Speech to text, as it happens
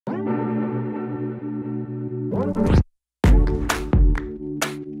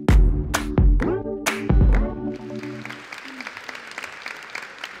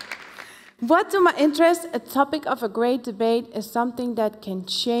What do my interests, a topic of a great debate, is something that can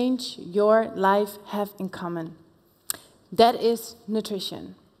change your life have in common? That is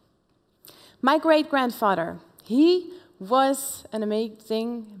nutrition. My great-grandfather, he was an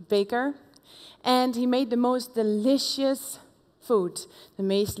amazing baker, and he made the most delicious food, the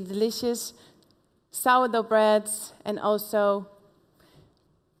most delicious sourdough breads, and also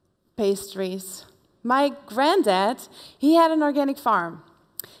pastries. My granddad, he had an organic farm.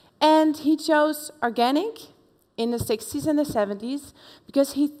 And he chose organic in the 60s and the 70s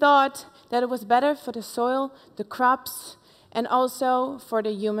because he thought that it was better for the soil, the crops, and also for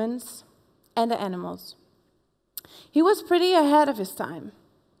the humans and the animals. He was pretty ahead of his time.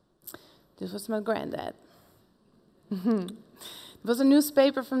 This was my granddad. It was a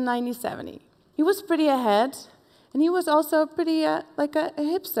newspaper from 1970. He was pretty ahead, and he was also pretty like a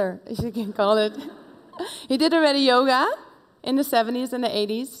hipster, as you can call it. He did already yoga in the 70s and the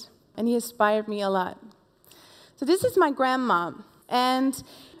 80s. And he inspired me a lot. So this is my grandma, and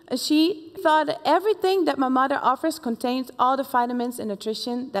she thought everything that my mother offers contains all the vitamins and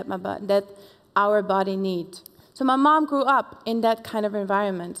nutrition that our body needs. So my mom grew up in that kind of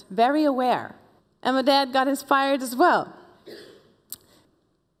environment, very aware. And my dad got inspired as well.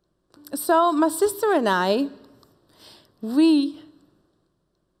 So my sister and I, we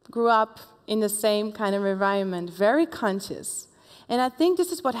grew up in the same kind of environment, very conscious. And I think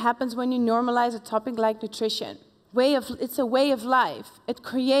this is what happens when you normalize a topic like nutrition. It's a way of life. It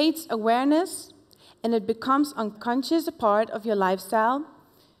creates awareness, and it becomes unconscious a part of your lifestyle,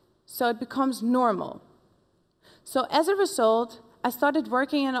 so it becomes normal. So as a result, I started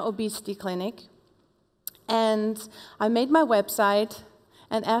working in an obesity clinic, and I made my website,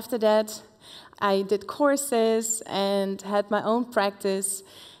 and after that, I did courses and had my own practice,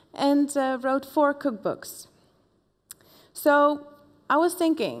 and wrote 4 cookbooks. So I was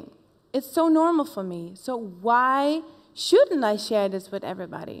thinking, it's so normal for me, so why shouldn't I share this with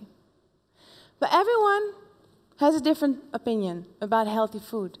everybody? But everyone has a different opinion about healthy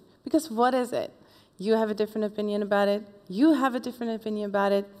food, because what is it? You have a different opinion about it, you have a different opinion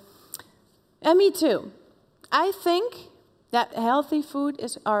about it, and me too. I think that healthy food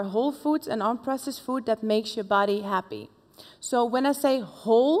is our whole foods and unprocessed food that makes your body happy. So when I say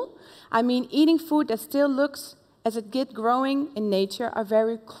whole, I mean eating food that still looks as it gets growing in nature are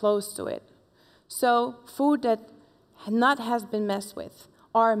very close to it. So food that has been messed with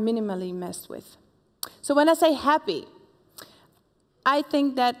or minimally messed with. So when I say happy, I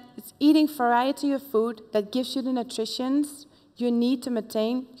think that it's eating variety of food that gives you the nutrition you need to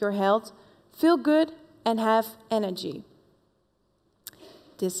maintain your health, feel good, and have energy.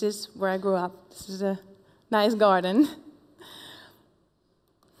 This is where I grew up. This is a nice garden.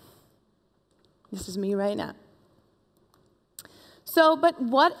 This is me right now. So, but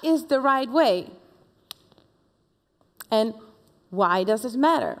what is the right way? And why does it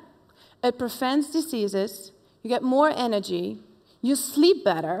matter? It prevents diseases, you get more energy, you sleep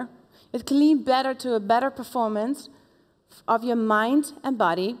better, it can lead better to a better performance of your mind and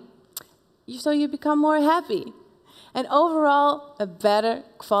body, so you become more happy. And overall, a better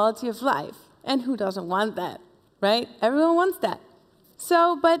quality of life. And who doesn't want that, right? Everyone wants that.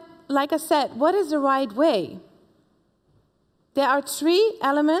 So, but like I said, what is the right way? There are 3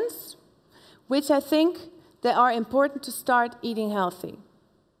 elements which I think that are important to start eating healthy.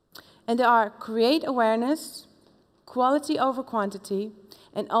 And they are create awareness, quality over quantity,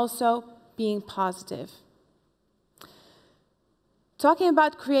 and also being positive. Talking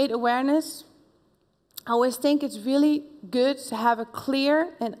about create awareness, I always think it's really good to have a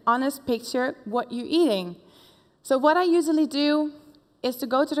clear and honest picture what you're eating. So what I usually do is to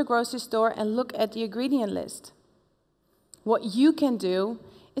go to the grocery store and look at the ingredient list. What you can do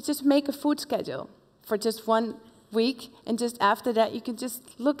is just make a food schedule for just 1 week, and just after that you can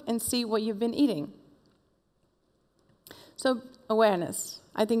just look and see what you've been eating. So awareness,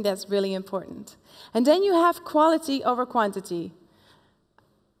 I think that's really important. And then you have quality over quantity.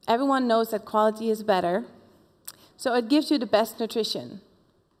 Everyone knows that quality is better, so it gives you the best nutrition.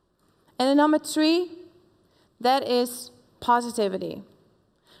 And then number 3, that is positivity.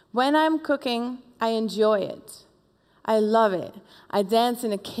 When I'm cooking, I enjoy it. I love it. I dance in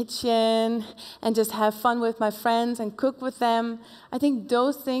the kitchen and just have fun with my friends and cook with them. I think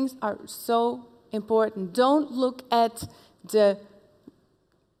those things are so important. Don't look at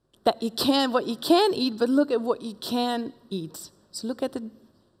what you can eat, but look at what you can eat. So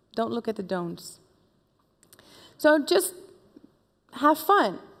don't look at the don'ts. So just have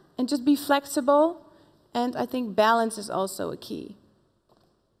fun and just be flexible And I think balance is also a key.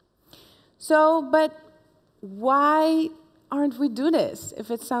 So, but why aren't we do this if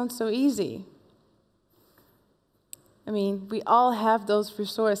it sounds so easy? I mean, we all have those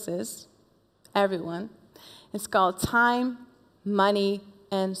resources, everyone. It's called time, money,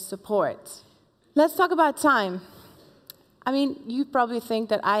 and support. Let's talk about time. I mean, you probably think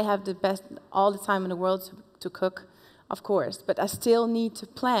that I have the best, all the time in the world to cook, of course, but I still need to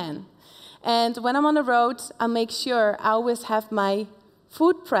plan. And when I'm on the road, I make sure I always have my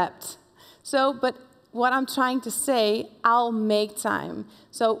food prepped. So, but what I'm trying to say, I'll make time.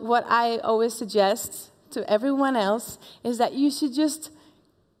 So what I always suggest to everyone else is that you should just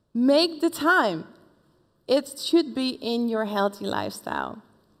make the time. It should be in your healthy lifestyle.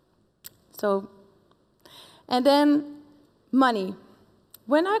 So, and then money.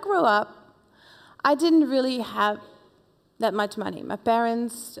 When I grew up, I didn't really have that much money. My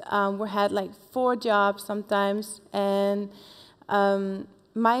parents had like 4 jobs sometimes, and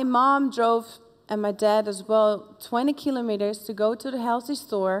my mom drove, and my dad as well, 20 kilometers to go to the healthy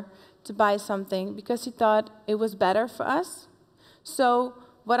store to buy something because he thought it was better for us. So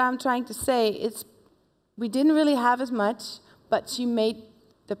what I'm trying to say is we didn't really have as much, but she made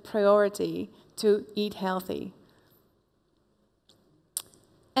the priority to eat healthy.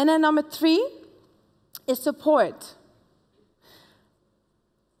 And then number 3 is support.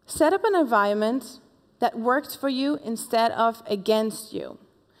 Set up an environment that works for you instead of against you.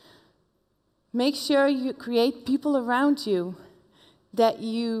 Make sure you create people around you that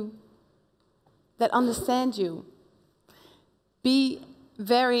understand you. Be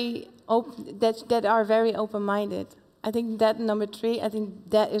very open, that are very open-minded. I think that number 3, I think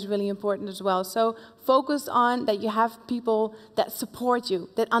that is really important as well. So focus on that you have people that support you,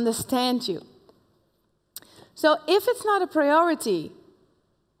 that understand you. So if it's not a priority,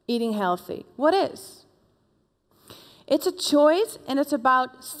 eating healthy, what is? It's a choice, and it's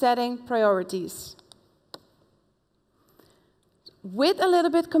about setting priorities. With a little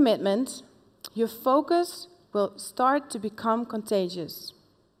bit commitment, your focus will start to become contagious.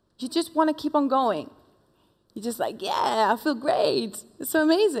 You just want to keep on going. You're just like, yeah, I feel great. It's so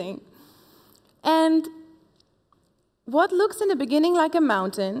amazing. And what looks in the beginning like a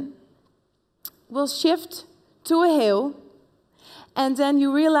mountain will shift to a hill, and then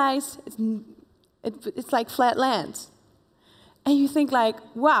you realize it's like flat land. And you think like,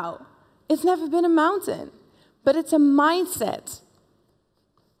 wow, it's never been a mountain, but it's a mindset.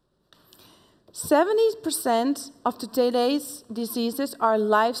 70% of today's diseases are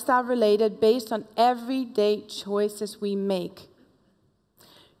lifestyle related based on everyday choices we make.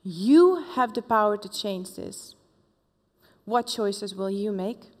 You have the power to change this. What choices will you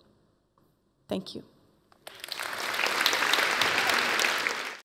make? Thank you.